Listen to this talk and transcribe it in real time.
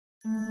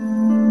My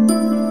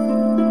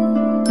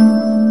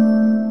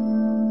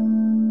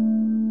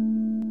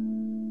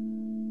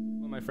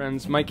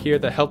friends, Mike here,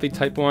 the Healthy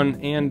Type 1,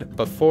 and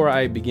before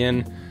I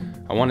begin,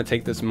 I want to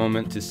take this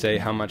moment to say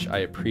how much I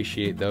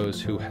appreciate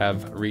those who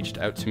have reached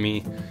out to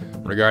me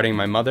regarding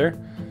my mother.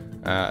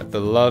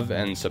 The love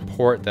and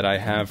support that I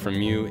have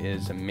from you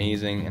is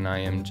amazing, and I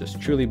am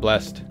just truly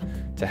blessed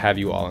to have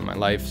you all in my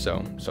life,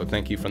 so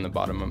thank you from the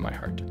bottom of my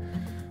heart.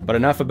 But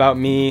enough about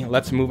me,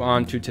 let's move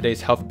on to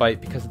today's health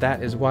bite, because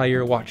that is why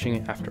you're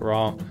watching after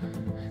all.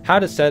 How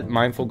to set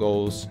mindful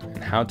goals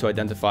and how to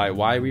identify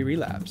why we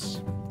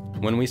relapse.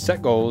 When we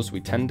set goals,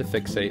 we tend to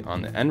fixate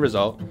on the end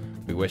result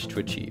we wish to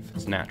achieve.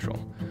 It's natural.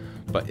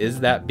 But is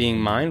that being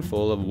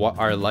mindful of what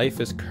our life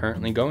is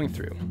currently going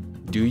through?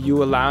 Do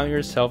you allow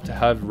yourself to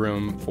have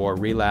room for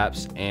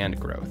relapse and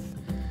growth?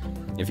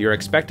 If you're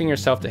expecting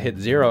yourself to hit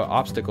zero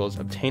obstacles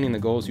obtaining the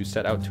goals you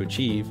set out to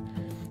achieve,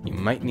 you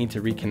might need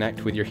to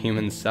reconnect with your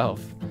human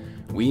self.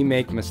 We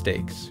make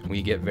mistakes.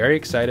 We get very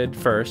excited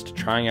first,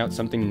 trying out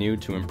something new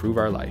to improve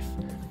our life.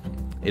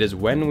 It is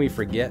when we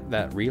forget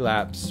that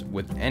relapse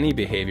with any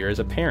behavior is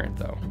apparent,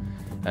 though,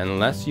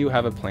 unless you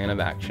have a plan of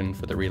action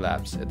for the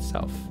relapse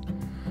itself.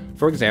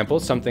 For example,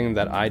 something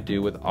that I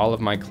do with all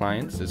of my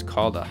clients is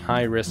called a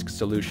high-risk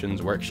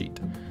solutions worksheet.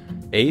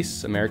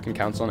 ACE, American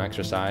Council on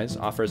Exercise,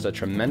 offers a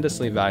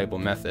tremendously valuable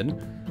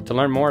method to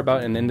learn more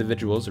about an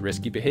individual's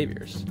risky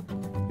behaviors.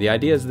 The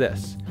idea is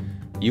this: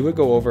 you would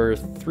go over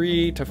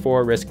 3 to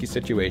 4 risky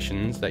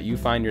situations that you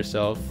find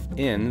yourself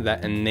in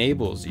that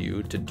enables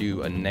you to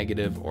do a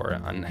negative or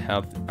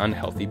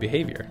unhealthy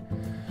behavior.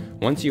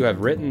 Once you have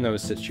written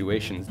those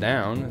situations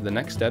down, the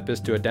next step is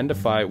to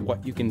identify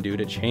what you can do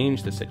to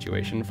change the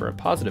situation for a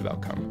positive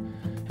outcome.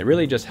 It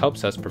really just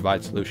helps us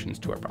provide solutions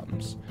to our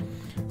problems.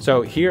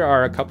 So here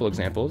are a couple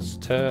examples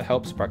to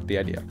help spark the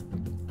idea.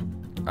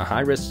 A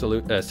high-risk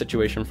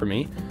situation for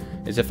me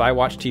is if I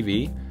watch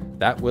TV,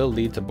 that will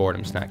lead to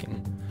boredom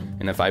snacking.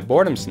 And if I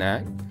boredom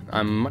snack,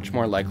 I'm much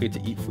more likely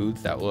to eat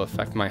foods that will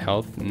affect my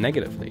health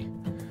negatively.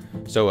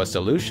 So a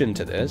solution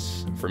to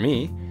this, for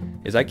me,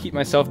 is I keep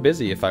myself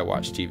busy if I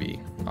watch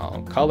TV.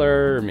 I'll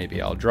color,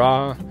 maybe I'll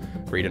draw,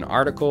 read an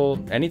article,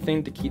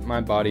 anything to keep my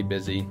body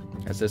busy,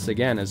 as this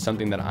again is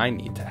something that I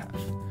need to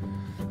have.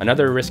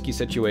 Another risky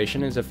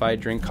situation is if I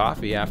drink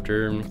coffee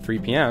after 3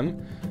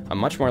 p.m., I'm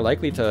much more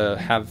likely to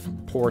have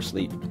poor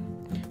sleep.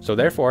 So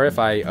therefore, if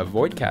I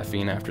avoid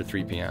caffeine after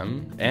 3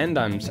 p.m., and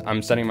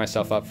I'm setting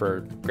myself up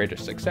for greater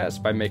success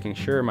by making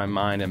sure my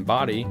mind and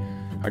body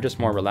are just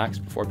more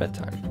relaxed before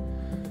bedtime.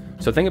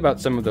 So think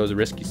about some of those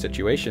risky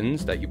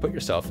situations that you put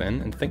yourself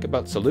in, and think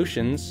about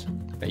solutions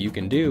that you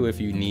can do. If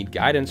you need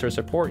guidance or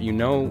support, you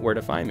know where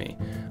to find me.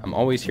 I'm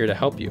always here to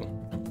help you.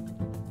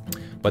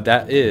 But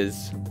that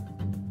is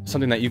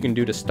something that you can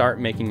do to start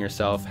making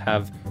yourself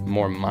have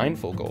more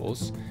mindful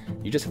goals.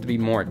 You just have to be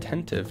more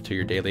attentive to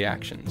your daily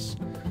actions.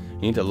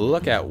 You need to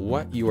look at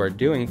what you are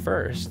doing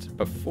first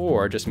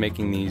before just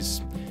making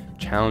these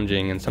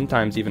challenging and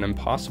sometimes even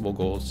impossible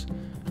goals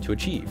to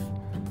achieve.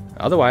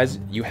 Otherwise,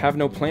 you have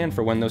no plan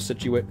for when those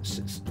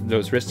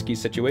risky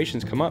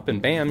situations come up, and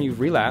bam,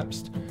 you've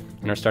relapsed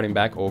and are starting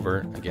back over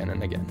again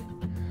and again.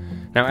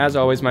 Now, as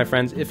always, my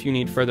friends, if you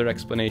need further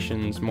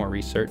explanations, more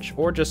research,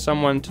 or just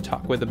someone to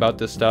talk with about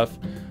this stuff,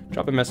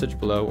 drop a message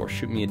below or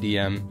shoot me a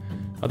DM.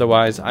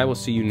 Otherwise, I will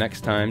see you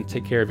next time.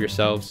 Take care of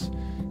yourselves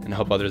and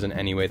help others in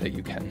any way that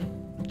you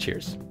can.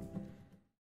 Cheers.